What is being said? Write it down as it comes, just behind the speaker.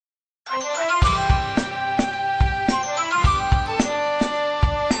Oh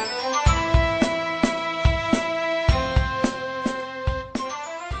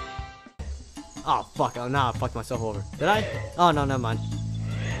fuck! Oh no, I fucked myself over. Did I? Oh no, never mind.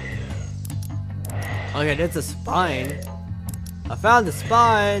 Okay, that's a spine. I found the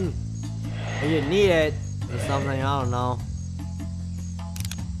spine. You need it or something. I don't know.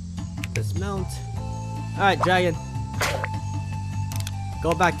 Dismount. All right, dragon.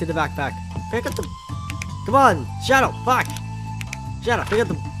 Go back to the backpack. Pick up the. Come on, Shadow. Fuck. Shadow, pick up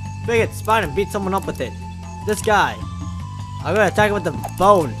the spine and beat someone up with it. This guy. I'm gonna attack him with the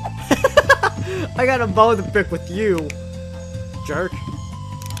bone. I got a bone to pick with you, jerk.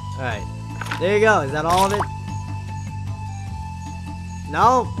 Alright. There you go. Is that all of it?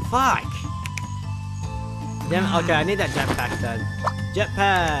 No? Fuck. Damn it. Okay, I need that jetpack then.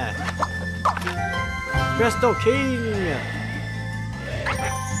 Jetpack. Crystal King.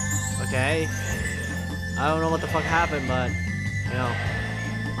 Okay. I don't know what the fuck happened, but, you know.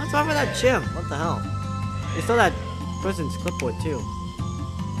 What's wrong with that chimp? What the hell? They stole that person's clipboard too.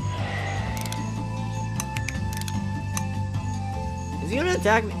 Is he gonna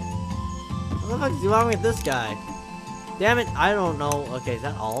attack me? What the fuck is wrong with this guy? Damn it, I don't know. Okay, is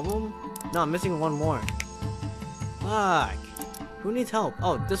that all of them? No, I'm missing one more. Fuck. Who needs help?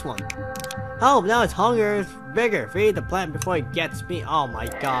 Oh, this one. Help! Now it's hunger is bigger. Feed the plant before it gets me. Oh my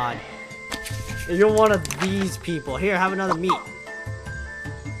god. You're one of these people. Here, have another meat.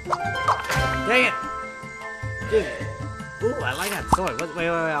 Dang it! Dude. Ooh, I like that sword. Wait,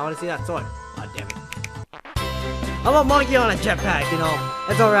 I want to see that sword. Oh, damn it. I'm a monkey on a jetpack, you know.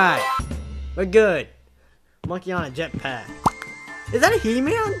 It's alright. We're good. Monkey on a jetpack. Is that a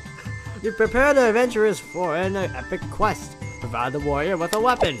He-Man? You prepare the adventurers for an epic quest. Provide the warrior with a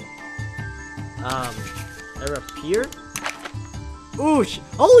weapon. There appear? Ooh,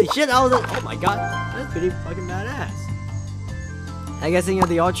 holy shit, that was oh my god. That's pretty fucking badass. I guess you're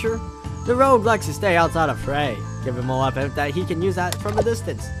the archer? The rogue likes to stay outside of fray. Give him a weapon that he can use that from a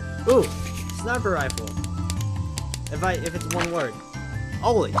distance. Ooh, sniper rifle. If it's one word.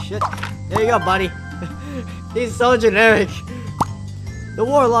 Holy shit. There you go, buddy. He's so generic. The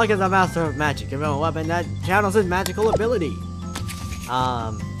warlock is a master of magic. Give him a weapon that channels his magical ability.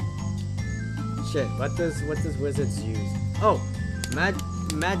 Shit, what does wizards use? Oh,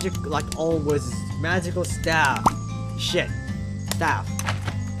 magic like all wizards. Magical staff. Shit. Staff.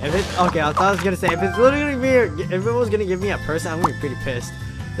 If it's okay, I thought I was gonna say if it was gonna give me a person, I'm gonna be pretty pissed.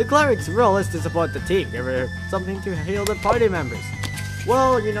 The cleric's role is to support the team, give her something to heal the party members.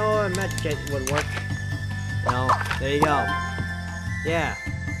 Well, you know, a med kit would work. You know, there you go. Yeah.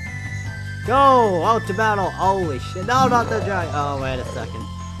 Go out to battle. Holy shit! No, not the dragon. Oh, wait a second.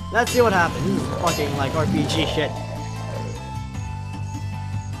 Let's see what happens. This is fucking like RPG shit.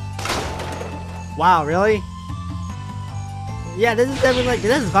 Wow, really? Yeah, this is definitely like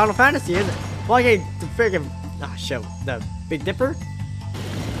this is Final Fantasy, isn't it? Fucking the freaking shit, the Big Dipper.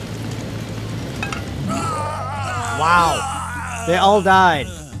 Wow, they all died.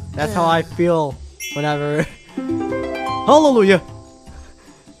 That's how I feel whenever. Hallelujah.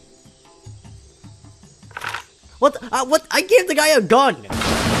 What? What? I gave the guy a gun.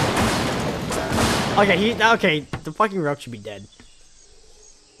 Okay, the fucking rogue should be dead.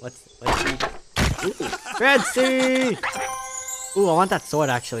 Let's see. Ooh, fancy. Ooh, I want that sword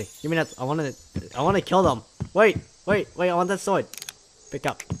actually. Give me that. I want to kill them. Wait, I want that sword. Pick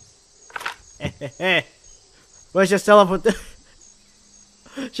up. Where's your still up with the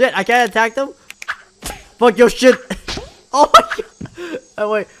shit? I can't attack them. Fuck your shit. Oh my god.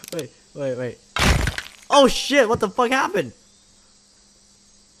 Oh, wait. Oh shit! What the fuck happened?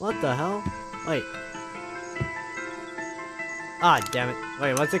 What the hell? Wait. Ah, damn it.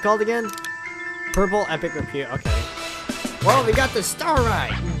 Wait, what's it called again? Purple Epic Repair. Okay. Well, we got the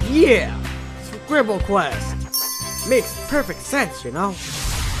Starite. Yeah. Scribble quest. Makes perfect sense, you know.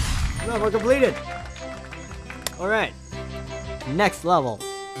 Level completed. All right. Next level.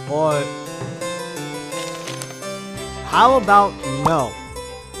 Or how about no?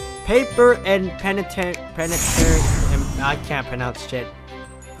 Paper and penitentiary. I can't pronounce shit.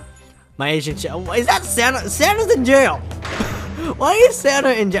 My Asian shit. Is that Santa? Santa's in jail. Why is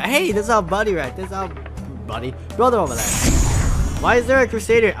Santa in jail? Hey, this is our buddy, right? This is our buddy, brother over there. Why is there a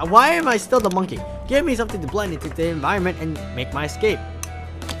crusader? Why am I still the monkey? Give me something to blend into the environment and make my escape.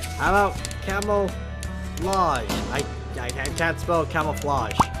 How about camouflage? I can't spell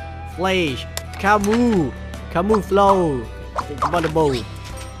camouflage. Flage. Camouflage.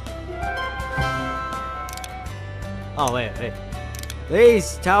 Oh wait.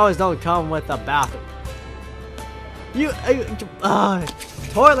 These towers don't come with a bathroom.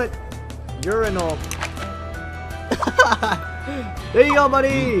 Toilet. urinal. There you go,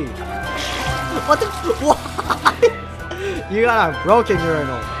 buddy. What the? What? You got a broken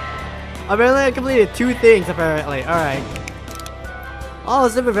urinal. Apparently, I completed 2 things. Apparently, all right. All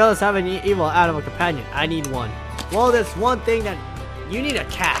supervillains have an evil animal companion. I need one. Well, there's one thing that you need a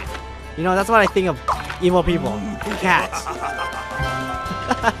cat. You know, that's what I think of evil people. Cats.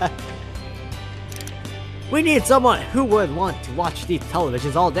 We need someone who would want to watch these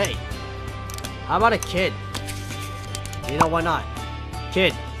televisions all day. How about a kid? You know, why not?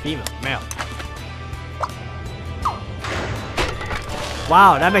 Kid, female, male.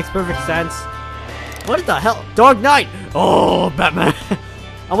 Wow, that makes perfect sense. What the hell? Dark Knight! Oh, Batman!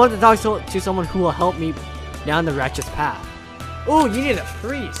 I want to talk to someone who will help me down the righteous path. Oh, you need a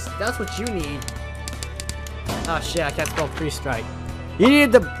priest. That's what you need. Oh shit, I can't spell priest right. You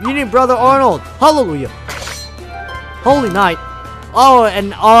need Brother Arnold. Hallelujah. Holy Knight. Oh,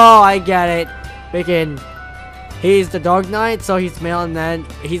 and I get it. Freaking, he's the Dark Knight, so he's male, and then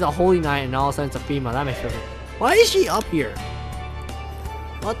he's a Holy Knight, and all of a sudden it's a female. That makes sense. Why is she up here?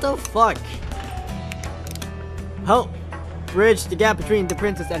 What the fuck? Help bridge the gap between the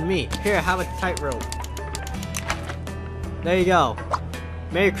princess and me. Here, have a tightrope. There you go.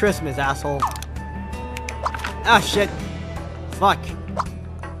 Merry Christmas, asshole. Ah, shit. Fuck.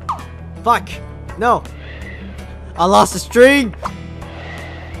 Fuck. No. I lost the string.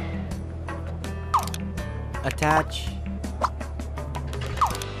 Attach.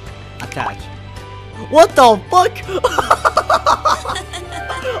 Attach. What the fuck?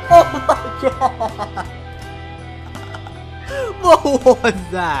 Oh my god. What was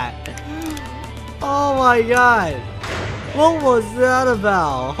that? Oh my god. What was that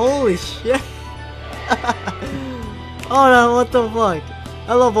about? Holy shit. Oh no, what the fuck?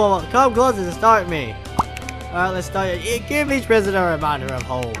 Hello, Boba. Come closer to start me. Alright, let's start. Give each prisoner a reminder of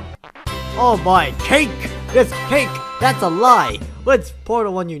home. Oh boy, cake! This cake! That's a lie! What's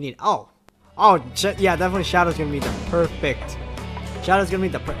portal one you need? Oh, yeah, definitely Shadow's gonna be the perfect. Shadow's gonna be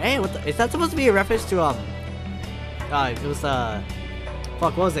the hey, what the, is that supposed to be a reference to it was fuck,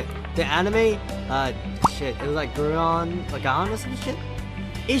 what was it? The anime? Shit, it was like Lagan or some shit?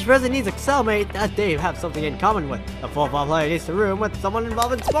 Each person needs a cellmate that they have something in common with. A football player needs to room with someone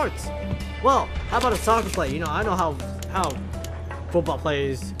involved in sports. Well, how about a soccer player? You know, I know how football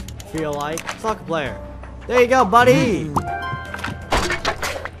players feel like. Soccer player. There you go, buddy!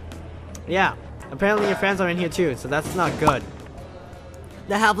 Yeah, apparently your fans are in here too, so that's not good.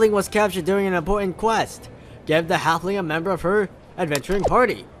 The halfling was captured during an important quest. Give the halfling a member of her adventuring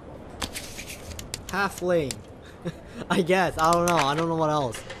party. Halfling. I guess. I don't know. I don't know what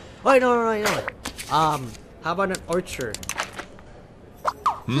else. Wait, no. How about an orchard?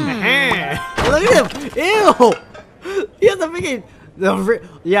 Look at him! Ew! He has a freaking...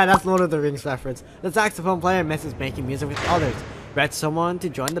 Yeah, that's Lord of the Rings reference. The saxophone player misses making music with others. Read someone to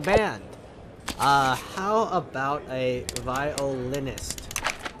join the band. How about a violinist?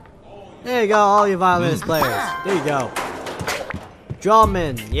 There you go, all you violinist players. There you go.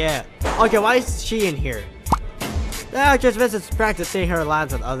 Drummond, yeah. Okay, why is she in here? The actress visits practicing her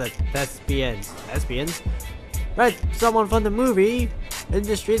lines with other thespians. Thespians? Right, someone from the movie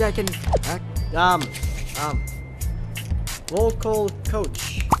industry that can vocal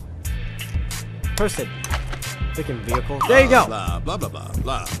coach. Person. Freaking vehicle. There you go. Blah, blah, blah, blah,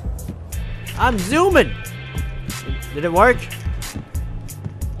 blah. I'm zooming. Did it work?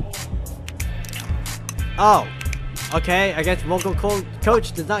 Oh. Okay, I guess vocal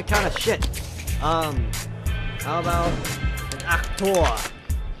coach does not count as shit. How about an actor?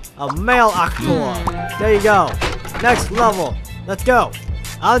 A male actor. There you go. Next level. Let's go.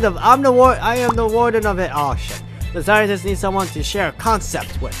 I am the warden of it. Oh shit. The scientists need someone to share a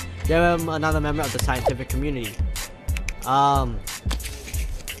concept with. Give him another member of the scientific community.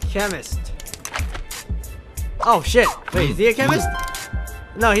 Chemist. Oh shit. Wait, is he a chemist?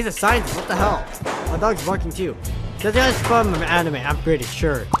 No, he's a scientist. What the hell? My dog's barking too. This guy's from an anime, I'm pretty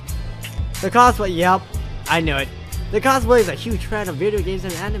sure. The cosplay, yep, I knew it. The cosplay is a huge fan of video games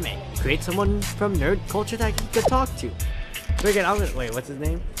and anime. Create someone from nerd culture that he could talk to. Wait, what's his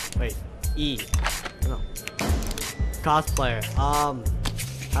name? Wait, E. No. Cosplayer. How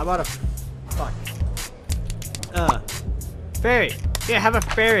about a fuck? Fairy. Yeah, have a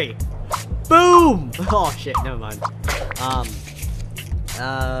fairy. Boom! Oh shit, never mind.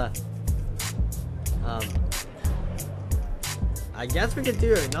 I guess we could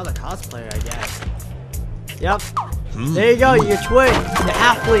do another cosplayer, I guess. Yep. There you go, your twin, the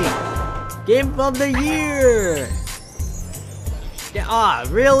halfling. Game of the year. Yeah,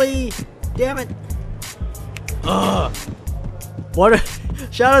 really? Damn it. Ugh. What?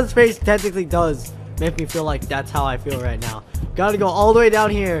 Shadow's face technically does make me feel like that's how I feel right now. Gotta go all the way down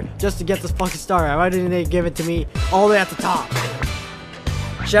here just to get this fucking star. Why didn't they give it to me all the way at the top?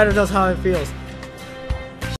 Shadow knows how it feels.